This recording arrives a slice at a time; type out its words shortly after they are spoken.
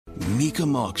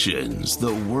Mecum Auctions,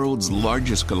 the world's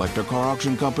largest collector car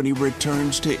auction company,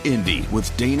 returns to Indy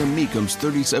with Dana Mecum's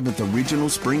 37th Original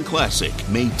Spring Classic,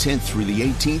 May 10th through the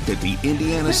 18th at the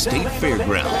Indiana State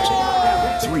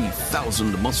Fairgrounds.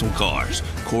 3,000 muscle cars,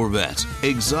 Corvettes,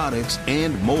 exotics,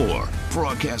 and more.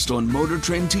 Broadcast on Motor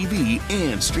Trend TV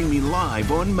and streaming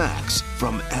live on Max.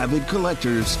 From avid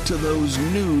collectors to those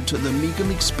new to the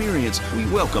Mecum experience, we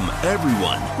welcome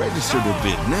everyone. Register to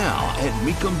bid now at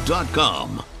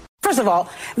Mecum.com. First of all,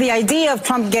 the idea of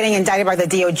Trump getting indicted by the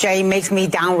DOJ makes me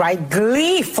downright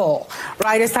gleeful,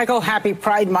 right? It's like, oh, happy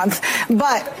Pride Month.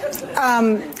 But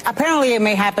apparently it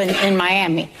may happen in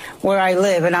Miami, where I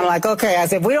live. And I'm like, okay,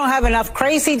 as if we don't have enough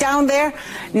crazy down there,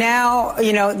 now,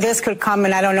 this could come,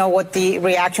 and I don't know what the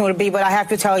reaction would be. But I have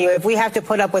to tell you, if we have to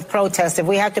put up with protests, if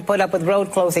we have to put up with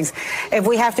road closings, if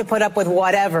we have to put up with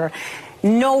whatever,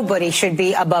 nobody should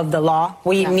be above the law.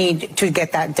 We need to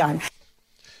get that done.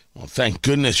 Well, thank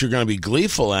goodness you're going to be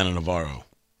gleeful, Ana Navarro.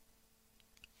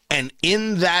 And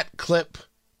in that clip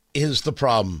is the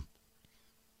problem.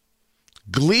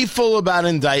 Gleeful about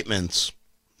indictments,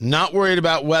 not worried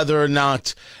about whether or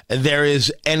not there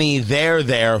is any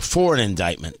there for an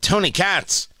indictment. Tony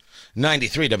Katz,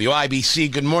 93 WIBC.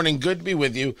 Good morning. Good to be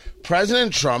with you.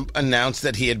 President Trump announced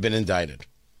that he had been indicted.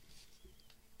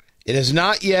 It has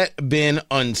not yet been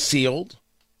unsealed.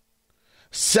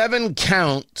 7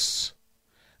 counts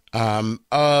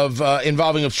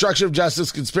involving obstruction of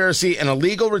justice, conspiracy, and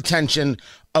illegal retention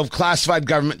of classified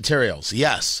government materials.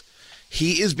 Yes,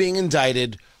 he is being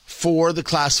indicted for the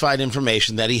classified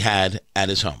information that he had at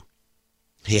his home.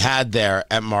 He had there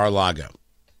at Mar-a-Lago.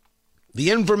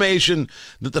 The information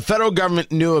that the federal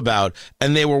government knew about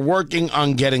and they were working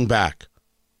on getting back.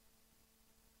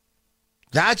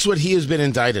 That's what he has been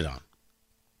indicted on.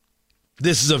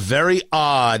 This is a very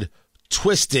odd,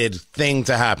 twisted thing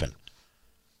to happen.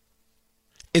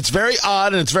 It's very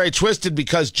odd and it's very twisted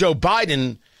because Joe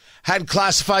Biden had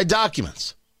classified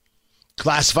documents.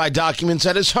 Classified documents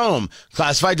at his home.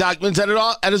 Classified documents at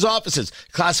his offices.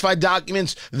 Classified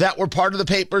documents that were part of the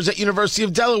papers at University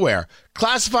of Delaware.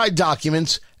 Classified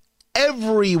documents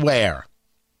everywhere.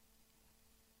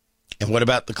 And what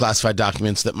about the classified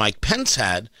documents that Mike Pence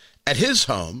had at his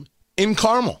home in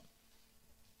Carmel?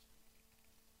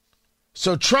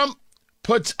 So Trump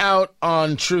puts out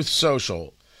on Truth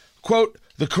Social, quote,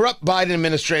 "The corrupt Biden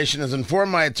administration has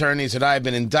informed my attorneys that I have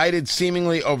been indicted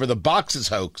seemingly over the boxes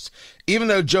hoax, even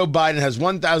though Joe Biden has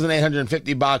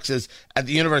 1,850 boxes at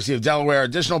the University of Delaware,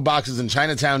 additional boxes in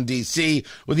Chinatown, D.C.,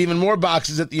 with even more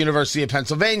boxes at the University of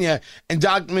Pennsylvania, and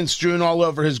documents strewn all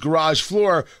over his garage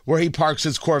floor where he parks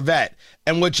his Corvette,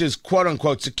 and which is,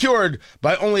 quote-unquote, secured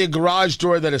by only a garage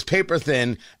door that is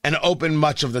paper-thin and open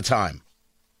much of the time."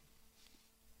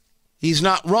 He's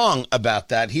not wrong about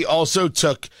that. He also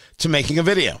took to making a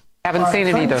video. Haven't seen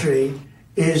it either. Our country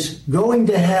is going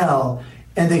to hell,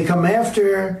 and they come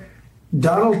after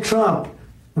Donald Trump,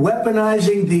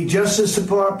 weaponizing the Justice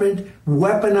Department,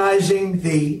 weaponizing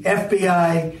the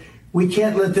FBI. We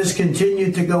can't let this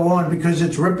continue to go on because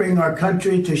it's ripping our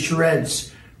country to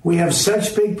shreds. We have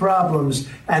such big problems,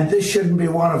 and this shouldn't be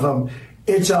one of them.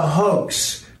 It's a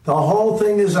hoax. The whole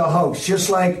thing is a hoax, just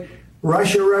like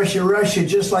Russia,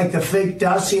 just like the fake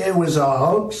dossier was a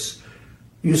hoax.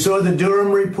 You saw the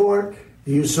Durham report.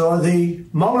 You saw the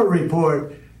Mueller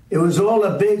report. It was all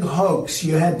a big hoax.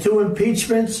 You had 2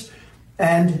 impeachments,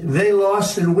 and they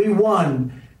lost and we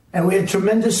won. And we had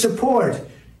tremendous support.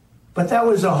 But that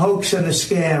was a hoax and a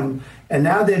scam. And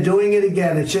now they're doing it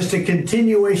again. It's just a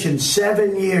continuation,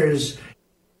 7 years.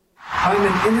 I'm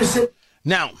an innocent.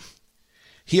 Now,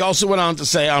 he also went on to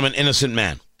say, I'm an innocent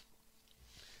man.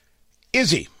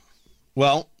 Is he?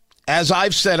 Well, as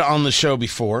I've said on the show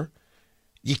before,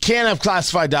 you can't have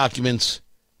classified documents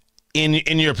in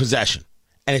your possession.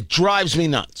 And it drives me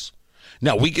nuts.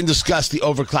 Now, we can discuss the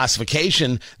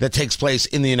overclassification that takes place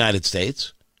in the United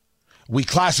States. We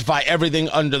classify everything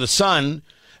under the sun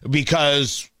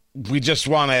because we just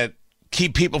want to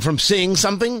keep people from seeing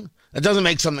something. That doesn't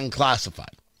make something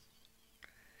classified.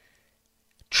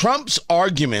 Trump's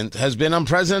argument has been, I'm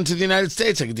president of the United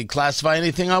States. I can declassify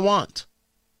anything I want.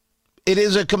 It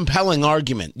is a compelling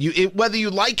argument. Whether you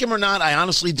like him or not, I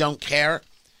honestly don't care.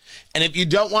 And if you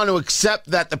don't want to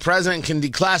accept that the president can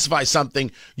declassify something,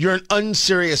 you're an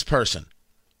unserious person.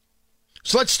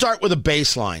 So let's start with a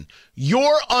baseline.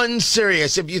 You're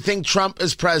unserious if you think Trump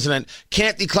as president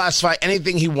can't declassify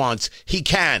anything he wants. He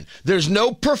can. There's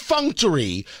no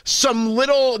perfunctory, some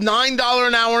little $9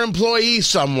 an hour employee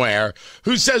somewhere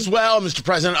who says, well, Mr.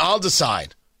 President, I'll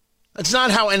decide. That's not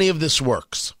how any of this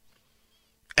works.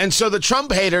 And so the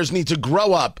Trump haters need to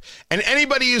grow up, and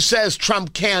anybody who says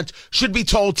Trump can't should be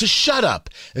told to shut up.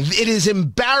 It is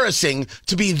embarrassing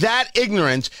to be that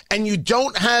ignorant, and you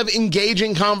don't have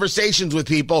engaging conversations with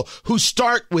people who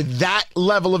start with that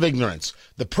level of ignorance.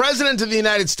 The President of the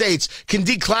United States can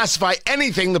declassify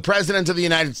anything the President of the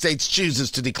United States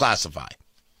chooses to declassify.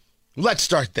 Let's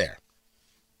start there.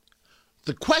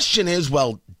 The question is,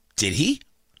 well, did he?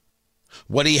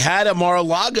 What he had at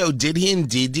Mar-a-Lago, did he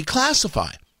indeed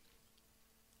declassify?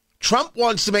 Trump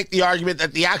wants to make the argument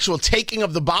that the actual taking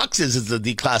of the boxes is the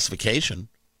declassification.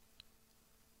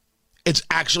 It's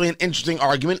actually an interesting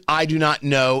argument. I do not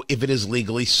know if it is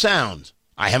legally sound.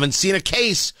 I haven't seen a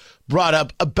case brought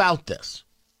up about this.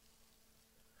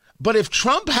 But if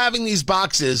Trump having these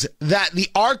boxes that the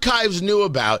archives knew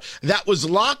about, that was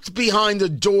locked behind a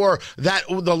door, that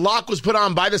the lock was put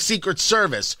on by the Secret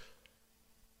Service,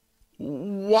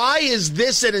 why is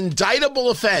this an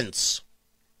indictable offense?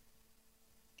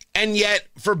 And yet,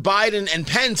 for Biden and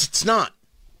Pence, it's not.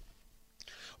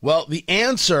 Well, the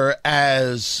answer,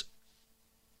 as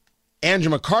Andrew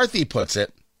McCarthy puts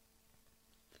it,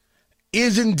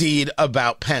 is indeed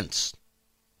about Pence.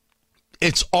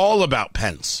 It's all about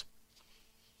Pence.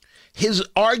 His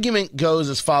argument goes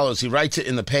as follows. He writes it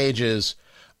in the pages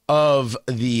of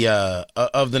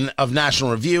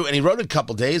National Review, and he wrote it a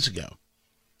couple days ago.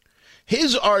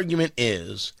 His argument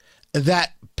is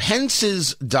that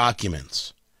Pence's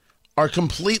documents are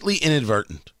completely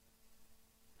inadvertent.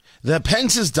 The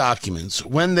Pence's documents,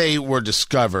 when they were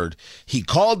discovered, he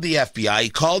called the FBI, he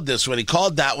called this one, he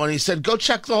called that one, he said, go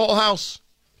check the whole house.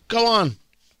 Go on.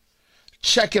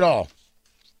 Check it all.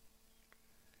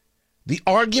 The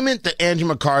argument that Andrew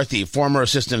McCarthy, former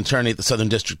assistant attorney at the Southern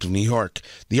District of New York,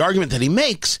 the argument that he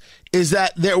makes is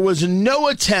that there was no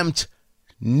attempt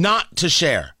not to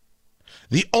share.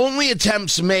 The only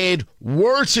attempts made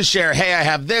were to share, hey, I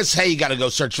have this, hey, you got to go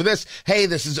search for this, hey,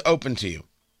 this is open to you.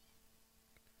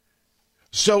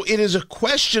 So it is a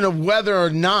question of whether or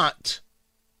not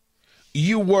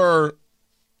you were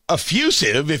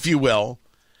effusive, if you will,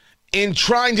 in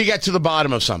trying to get to the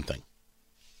bottom of something.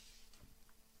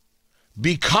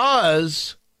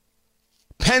 Because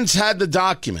Pence had the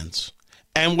documents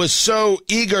and was so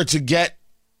eager to get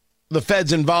the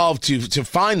feds involved to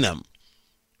find them,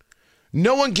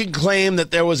 no one can claim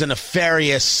that there was a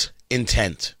nefarious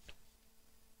intent.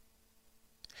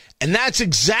 And that's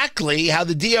exactly how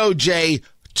the DOJ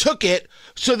took it,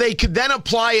 so they could then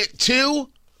apply it to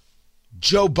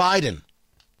Joe Biden.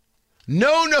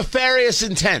 No nefarious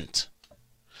intent.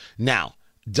 Now,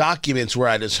 documents were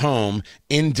at his home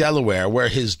in Delaware where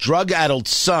his drug-addled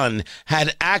son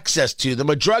had access to them.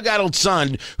 A drug-addled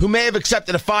son who may have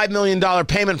accepted a $5 million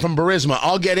payment from Burisma.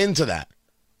 I'll get into that.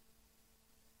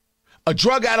 A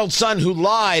drug-addled son who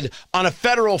lied on a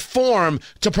federal form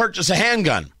to purchase a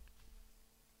handgun.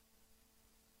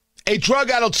 A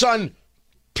drug-addled son,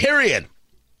 period.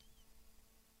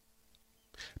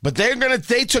 But they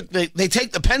take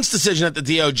the Pence decision at the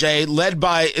DOJ, led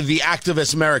by the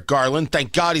activist Merrick Garland.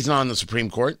 Thank God he's not on the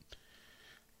Supreme Court.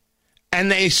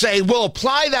 And they say, we'll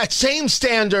apply that same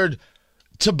standard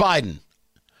to Biden.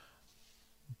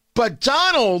 But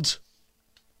Donald,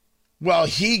 well,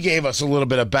 he gave us a little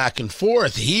bit of back and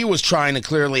forth. He was trying to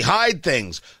clearly hide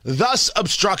things, thus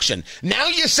obstruction. Now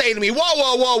you say to me,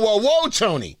 whoa,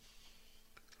 Tony.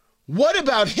 What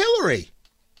about Hillary?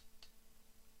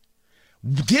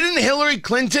 Didn't Hillary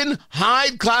Clinton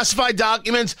hide classified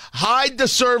documents, hide the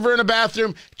server in a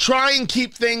bathroom, try and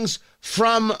keep things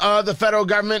from the federal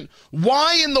government?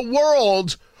 Why in the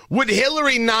world would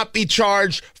Hillary not be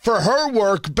charged for her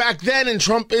work back then and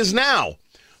Trump is now?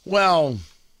 Well,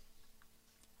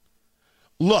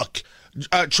 look,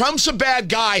 Trump's a bad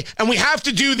guy and we have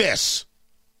to do this,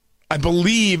 I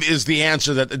believe is the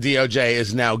answer that the DOJ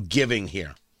is now giving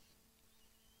here.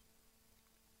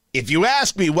 If you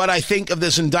ask me what I think of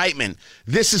this indictment,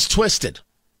 this is twisted.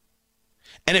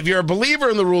 And if you're a believer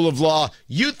in the rule of law,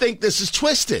 you think this is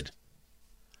twisted.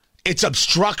 It's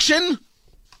obstruction.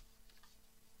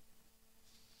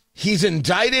 He's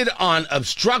indicted on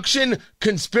obstruction,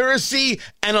 conspiracy,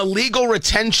 and illegal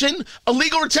retention.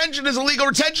 Illegal retention is illegal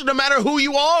retention no matter who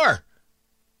you are.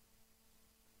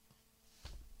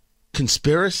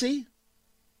 Conspiracy?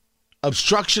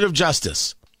 Obstruction of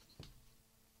justice.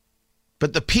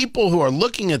 But the people who are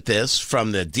looking at this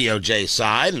from the DOJ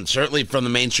side, and certainly from the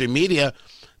mainstream media,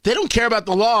 they don't care about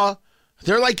the law.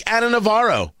 They're like Ana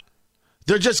Navarro.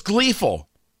 They're just gleeful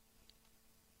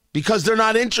because they're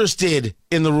not interested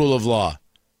in the rule of law.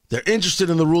 They're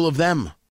interested in the rule of them.